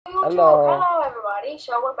Hello. Hello everybody.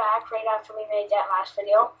 So we're back right after we made that last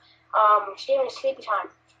video. Steven, it's sleepy time.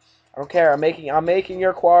 I don't care. I'm making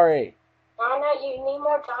your quarry. No, you need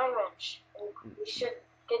more diamonds. You should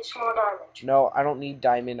get some more diamonds. No, I don't need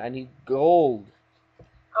diamond. I need gold.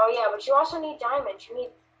 Oh yeah, but you also need diamonds.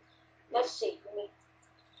 Let's see,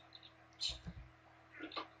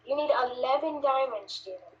 you need 11 diamonds,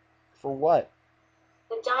 Steven. For what?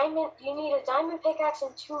 You need a diamond pickaxe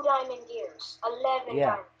and 2 diamond gears. 11 Yeah.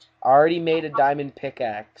 diamonds. I already made a diamond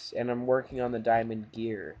pickaxe, and I'm working on the diamond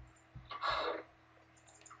gear.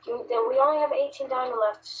 We only have 18 diamond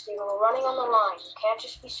left, Steven. We're running on the line. You can't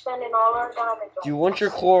just be spending all our diamonds. Do you want your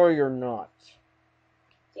quarry or not?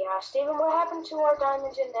 Yeah, Steven, what happened to our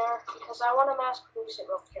diamonds in there? Because I want to mass produce it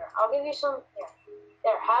real quick. I'll give you some.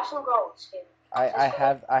 There, have some gold, Steven. I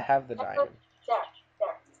have the diamond.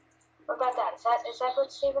 There. What about that? Is that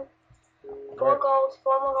good, Steven? Where? 4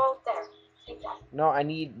 more gold. There, take that. No, I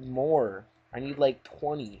need more. I need like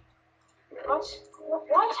 20. What? What?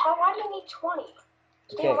 Why do you need 20?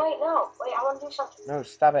 Steven, Okay. wait, no. Wait, I want to do something. No,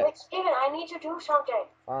 stop it. Wait, Steven, I need to do something.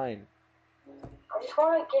 Fine. I just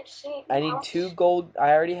want to see. I need 2 gold.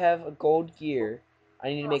 I already have a gold gear. I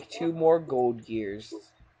need to make 2 more gold gears.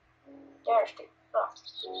 There, Steven. Look.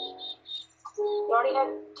 You already have.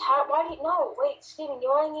 Why do you? No, wait, Steven.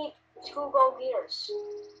 You only need 2 gold gears.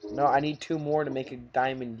 No, I need 2 more to make a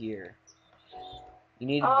diamond gear. You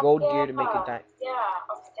need a gold gear to make a diamond. Yeah.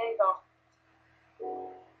 Okay, there you go.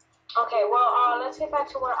 Okay, well, let's get back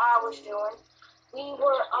to what I was doing. We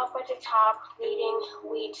were up at the top eating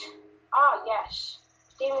wheat. Ah, yes.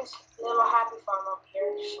 Steven's little happy farm up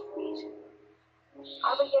here. There's some wheat.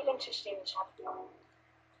 How do we get into Steven's happy farm?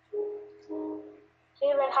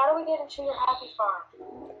 Steven, how do we get into your happy farm?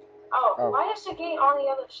 Oh, why is the gate on the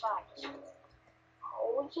other side?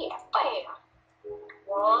 Oh, yeah, bam.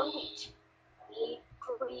 1 wheat. Need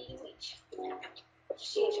 3 wheat. What the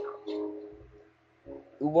seeds are.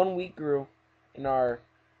 1 week grew in our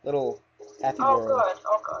little happy Oh, world. good.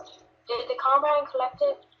 Oh, good. Did the combine collect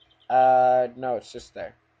it? No, it's just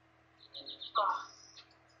there. Oh,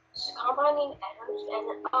 it's combining atoms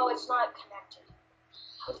and oh, it's not connected.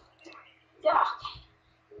 Yeah.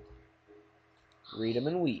 Read 'em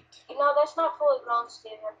in wheat. You know, that's not fully grown,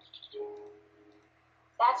 Steven.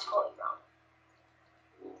 That's fully grown.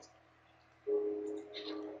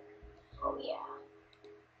 Oh, yeah.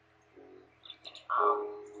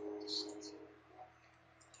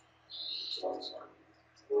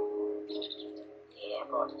 Yeah,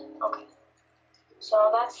 boy. Okay.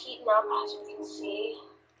 So that's heating up, as we can see.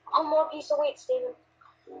 One more piece of wheat, Steven.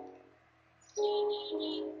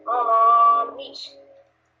 Come on, wheat.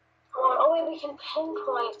 Come on. Oh, wait, we can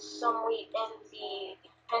pinpoint some wheat in the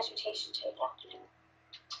transportation table.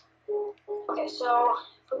 Okay, so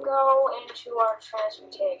if we go into our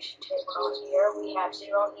transportation table out here, we have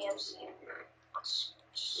 0 EMC. Let's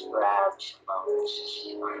grab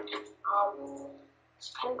let's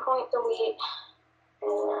pinpoint the wheat,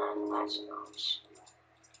 and that's goes.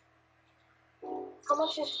 How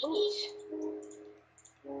much is wheat?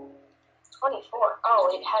 24. Oh,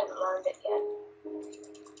 it hasn't learned it yet.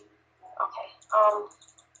 Okay.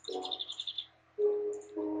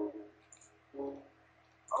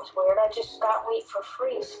 That's weird. I just got wheat for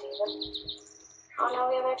free, Steven. Oh, now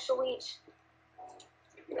we have extra wheat.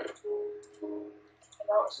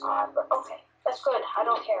 That was odd, but okay. That's good. I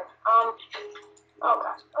don't care. Oh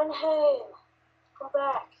god. And hey, come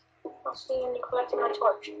back. I'll see you collecting my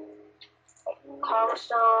torch.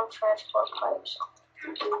 Cobblestone, transport pipes.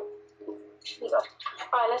 Should be good.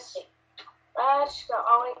 Alright, let's see. Let's go.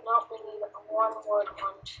 Oh wait, no, we need 1 wood,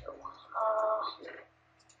 1, 2.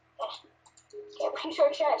 Can't reach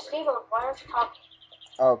our chat. Steven, why aren't you talking?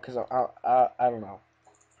 Oh, because I don't know.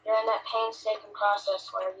 You're in that painstaking process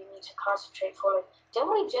where you need to concentrate fully.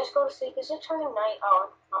 Didn't we just go to sleep? Is it turning night? Oh,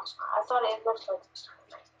 no, it's not. I thought it looked like it was turning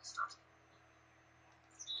night. It's not.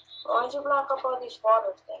 Why did you block up all these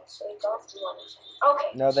water things so you don't do anything?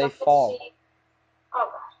 Okay. No, they so fall. Let's see. Oh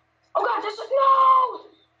god. Oh god, this is no!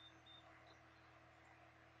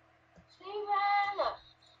 Steven!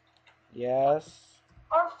 Yes.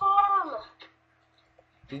 Our farm!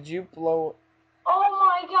 Did you blow? Oh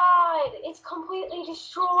my god! It's completely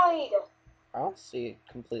destroyed! I don't see it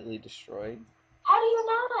completely destroyed. How do you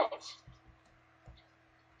not?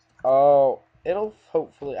 Oh, it'll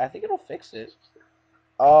hopefully. I think it'll fix it.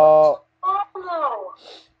 Oh. Oh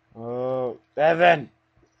no! Oh, Evan.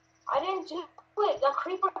 I didn't do it. The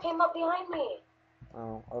creeper came up behind me.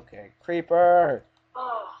 Oh, okay. Creeper.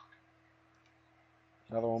 Ah.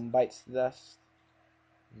 Another one bites the dust.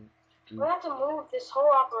 We have to move this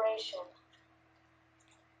whole operation.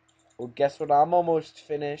 Well, guess what? I'm almost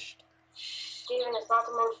finished. Steven, it's not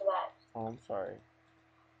the mood for that. Oh, I'm sorry.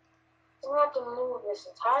 We're going to have to move this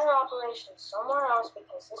entire operation somewhere else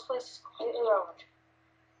because this place is completely ruined.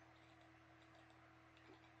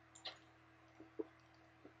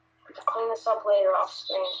 I'll clean this up later off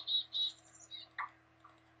screen.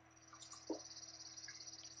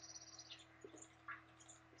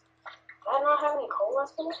 Do I not have any coal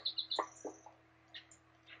left in it?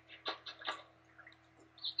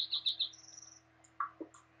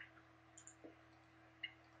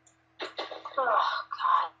 Oh,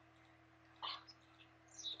 God.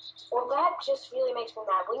 Well, that just really makes me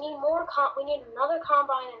mad. We need more. We need another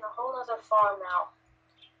combine and a whole other farm now.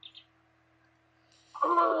 I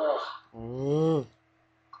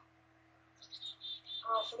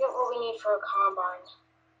forget what we need for a combine.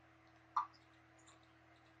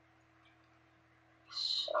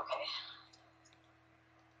 Okay.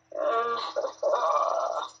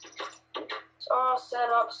 It's all set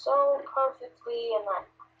up so perfectly, and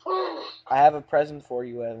I have a present for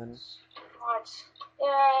you, Evan. What?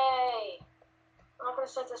 Yay! I'm not gonna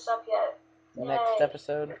set this up yet. Next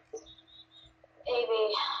episode?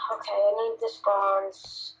 Maybe. Okay, I need this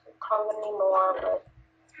bronze. I'm probably gonna need more, but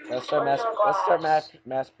let's start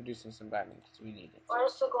mass producing some diamonds. We need it.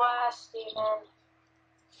 Where's the glass, Steven?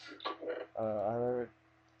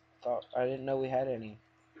 I didn't know we had any.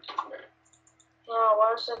 Yeah,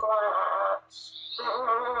 where's the glass?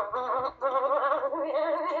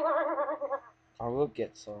 I will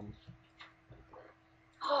get some.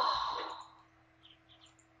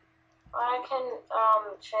 I can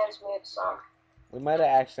transmute some. We might have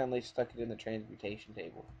accidentally stuck it in the transmutation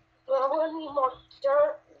table. We need more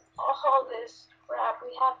dirt. All this crap.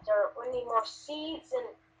 We have dirt. We need more seeds,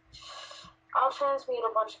 and I'll transmute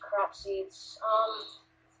a bunch of crap seeds.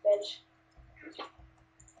 Bitch.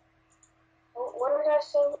 What did I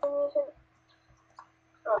say we needed?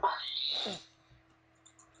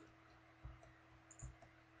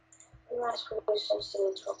 Let's produce some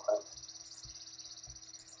seeds real quick.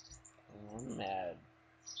 I'm mad.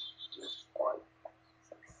 1,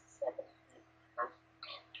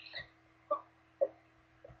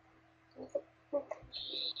 6,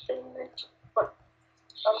 7, 8, 9, 10.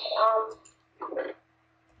 Okay,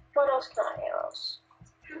 what else can I arrows?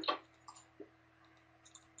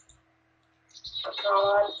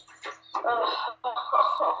 God.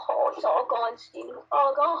 Oh, it's all gone, Steven.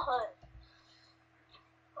 All gone.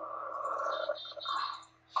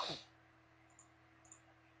 Okay,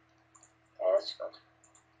 that's good.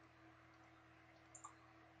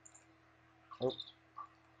 Oh.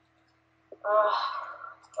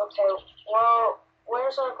 Okay, well,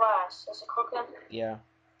 where's our glass? Is it cooking? Yeah.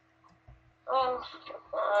 It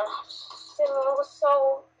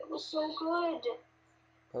was so good.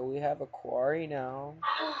 But we have a quarry now.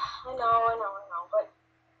 I know, but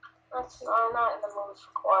I'm not in the mood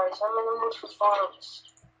for quarries. I'm in the mood for farms.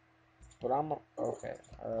 But I'm okay.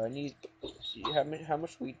 I need. How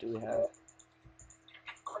much wheat do we have?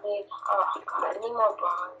 I need more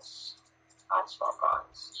bronze. Lots more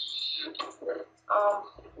bronze.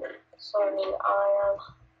 So I need iron.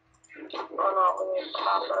 Oh no, we need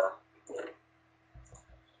copper.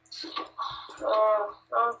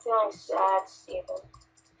 I'm feeling sad, Steven.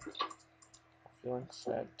 I'm feeling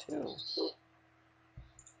sad too.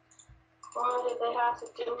 Why did they have to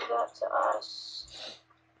do that to us?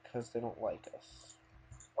 Because they don't like us.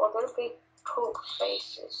 Well, they're big poop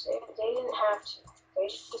faces. They didn't have to. They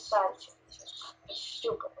just decided to. They're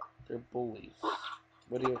stupid. They're bullies.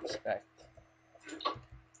 What do you expect?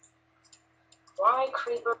 Why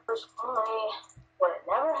creepers? Why? Would it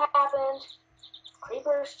never happened?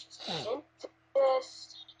 Creepers just didn't exist.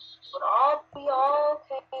 Would all be all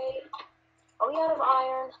okay. Are we out of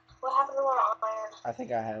iron? What happened to our iron? I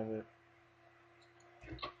think I have it.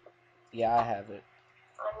 Yeah, I have it.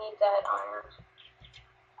 I need that iron.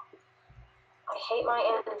 I hate my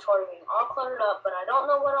inventory being all cluttered up, but I don't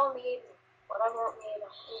know what I'll need. What I won't need, I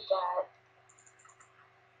need that.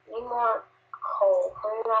 Need more coal.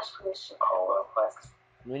 Let me mass produce some coal real quick.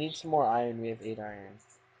 We need some more iron. We have 8 iron.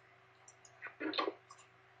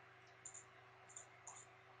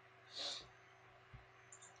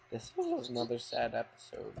 This was another sad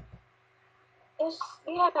episode. Yeah,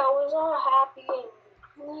 I was all happy and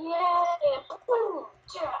yeah, boom,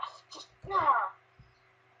 just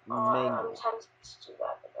I'm tempted to do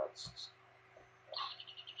that, but that's...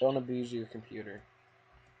 Don't abuse your computer.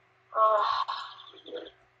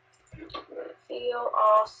 Feel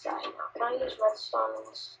all sad now. Can I use redstone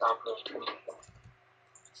and stop looking?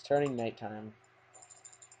 It's turning nighttime.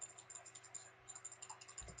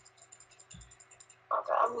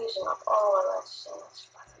 Okay, I'm using up all my redstone.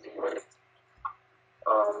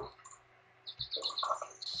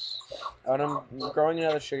 And I'm growing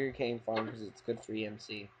another sugarcane farm because it's good for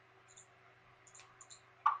EMC.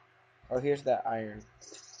 Oh, here's that iron.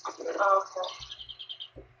 Oh, okay.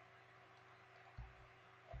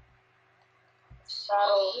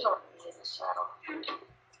 Saddle. We don't need a saddle.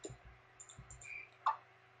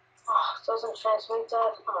 Oh, doesn't transmute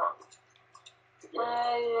that? Come on.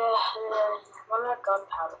 I'm not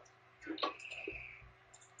gunpowder.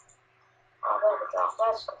 Oh, there we go.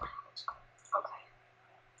 That's good. That's good. Okay.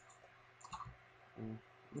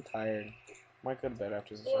 I'm tired. Might go to bed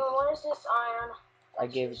after this. Steven, what is this iron? I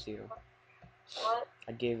gave it to you. What?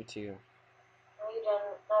 I gave it to you. No, you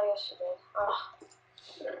didn't. Oh, yes, you did.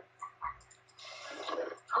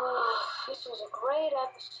 Oh, this was a great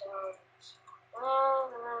episode. Whoa.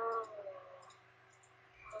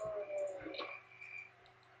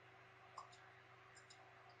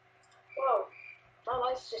 My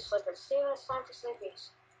lights just flickered. Steven, it's time for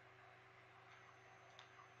sleepies.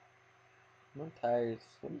 I'm tired. It's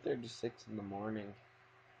 1:36 in the morning.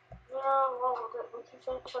 Yeah, well, we can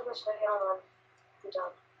finish up this video and then be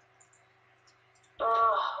done.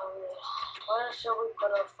 Where shall we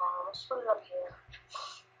put our farm? Let's put it up here.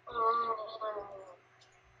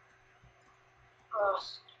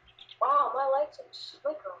 Wow, my lights are just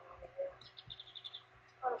flickering over here.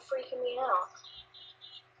 Kind of freaking me out.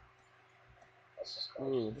 This is good.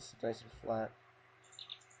 Ooh, this is nice and flat.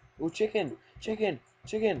 Ooh, chicken! Chicken!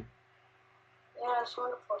 Chicken! Yeah, it's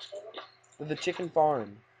wonderful, Steven. The chicken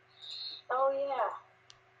farm. Oh, yeah.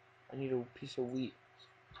 I need a piece of wheat.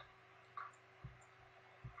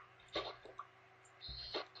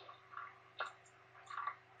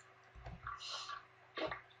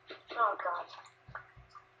 Oh, God.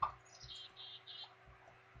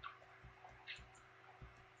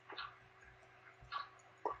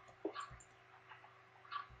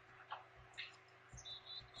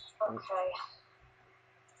 Okay.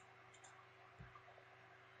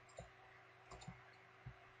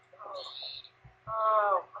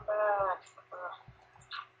 Oh, I'm back.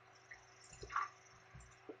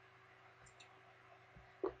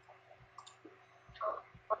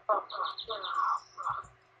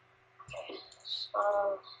 Okay.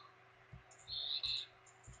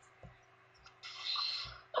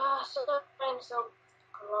 Sometimes I'll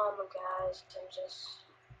glum, guys. I'm just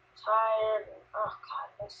tired. And, oh, God,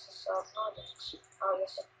 mess this up. Oh,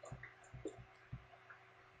 yes.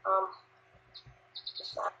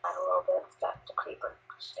 Just add a little bit of that the creeper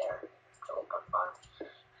stair to open farm.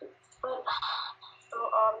 But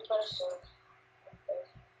I'll be better soon.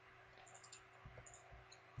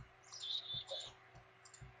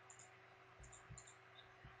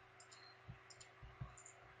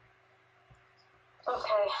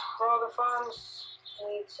 Okay, well, the farms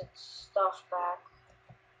needs its stuff back.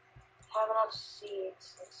 Have enough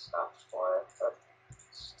seeds and stuff for it, but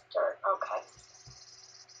dirt. Okay.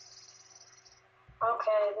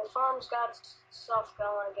 Okay, the farm's got stuff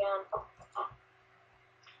going again.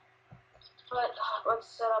 But let's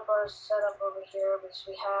set up our setup over here because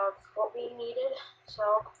we have what we needed. So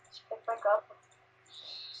let's pick back up.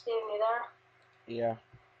 Steven, you there? Yeah.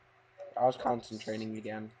 I was concentrating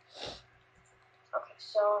again. Okay,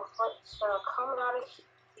 so let's come out of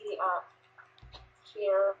the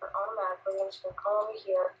here automatically. I'm just gonna come over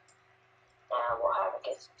here, and we'll have it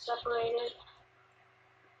get separated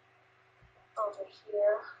over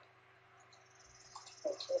here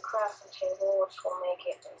into the crafting table, which will make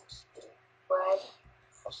it into bread.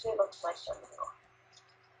 Actually, it looks nicer in the middle.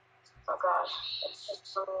 Oh gosh, it's just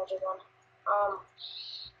something to do then.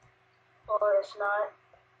 Or if not,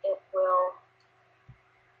 it will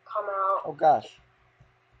come out. Oh gosh.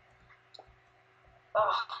 I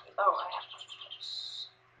have to.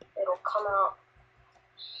 It'll come out.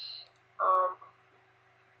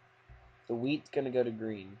 The wheat's gonna go to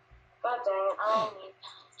green. God dang it! I need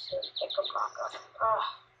to pick a block up.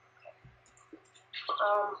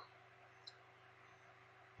 Okay.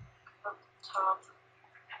 Up top.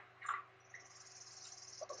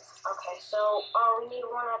 Okay, so we need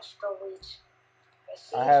one extra wheat.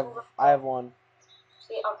 Okay, I have one.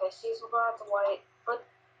 Seeds will go out the white, but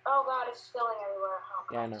oh god, it's spilling everywhere. Oh,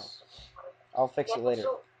 god, yeah, I know. I'll fix it later.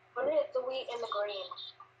 So put it the wheat in the green.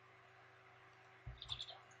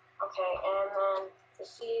 Okay, and then the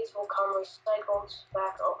seeds will come recycled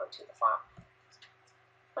back over to the farm.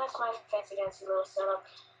 That's my fancy dancy little setup.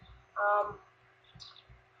 Oh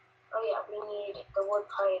yeah, we need the wood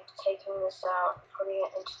pipe, taking this out, putting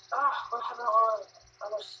it into. We're having all of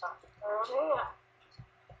other stuff. Yeah.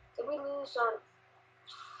 Did we lose our?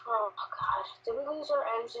 Oh god, did we lose our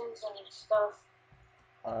engines and stuff?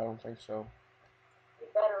 I don't think so. You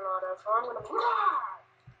better not have, or I'm gonna.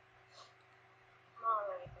 I'm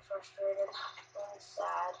already frustrated and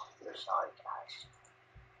sad. I'm sorry, guys.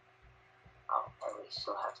 Oh, at least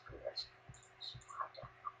still have to do this.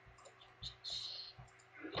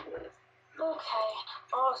 Okay.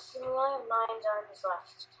 Oh, so I have 9 diamonds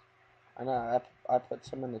left. I know. I put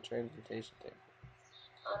some in the transportation table.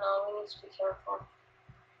 I know. We need to be careful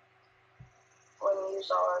when we use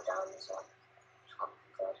all our diamonds up.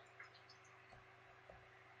 Good.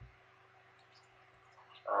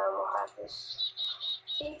 We'll have this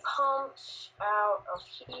be pumped out of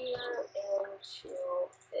here into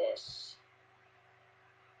this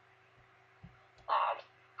bag.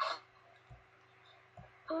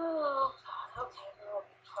 Oh god, okay, then it'll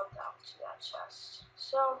be pumped out to that chest.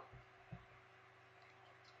 So,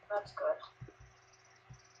 that's good.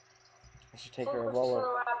 I should take I think her a we're just roller.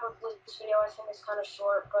 gonna wrap up this video. I think it's kind of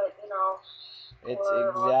short, but you know, It's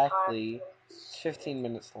we're on time. exactly 15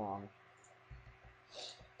 minutes long.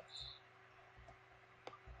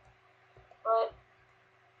 But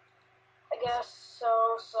I guess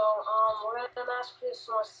so. We're gonna mass produce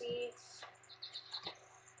some more seeds.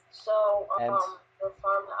 So, the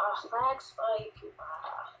farm bags like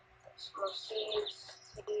some more seeds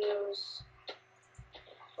to use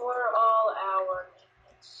for all our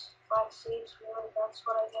needs. 5 seeds, really? That's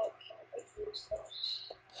what I get. Can't I use those?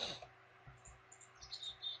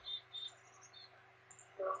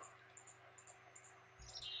 No.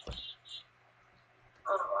 I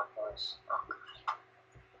don't want those. Oh god.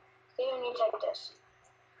 Even you take this.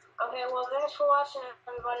 Okay, well, thanks for watching,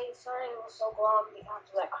 everybody. Sorry it was so glum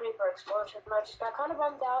after that creeper explosion. I just got kind of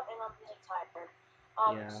bummed out, and I'm really tired.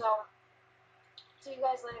 Yeah. So, see you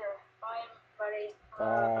guys later. Bye, everybody.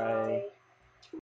 Bye. Bye.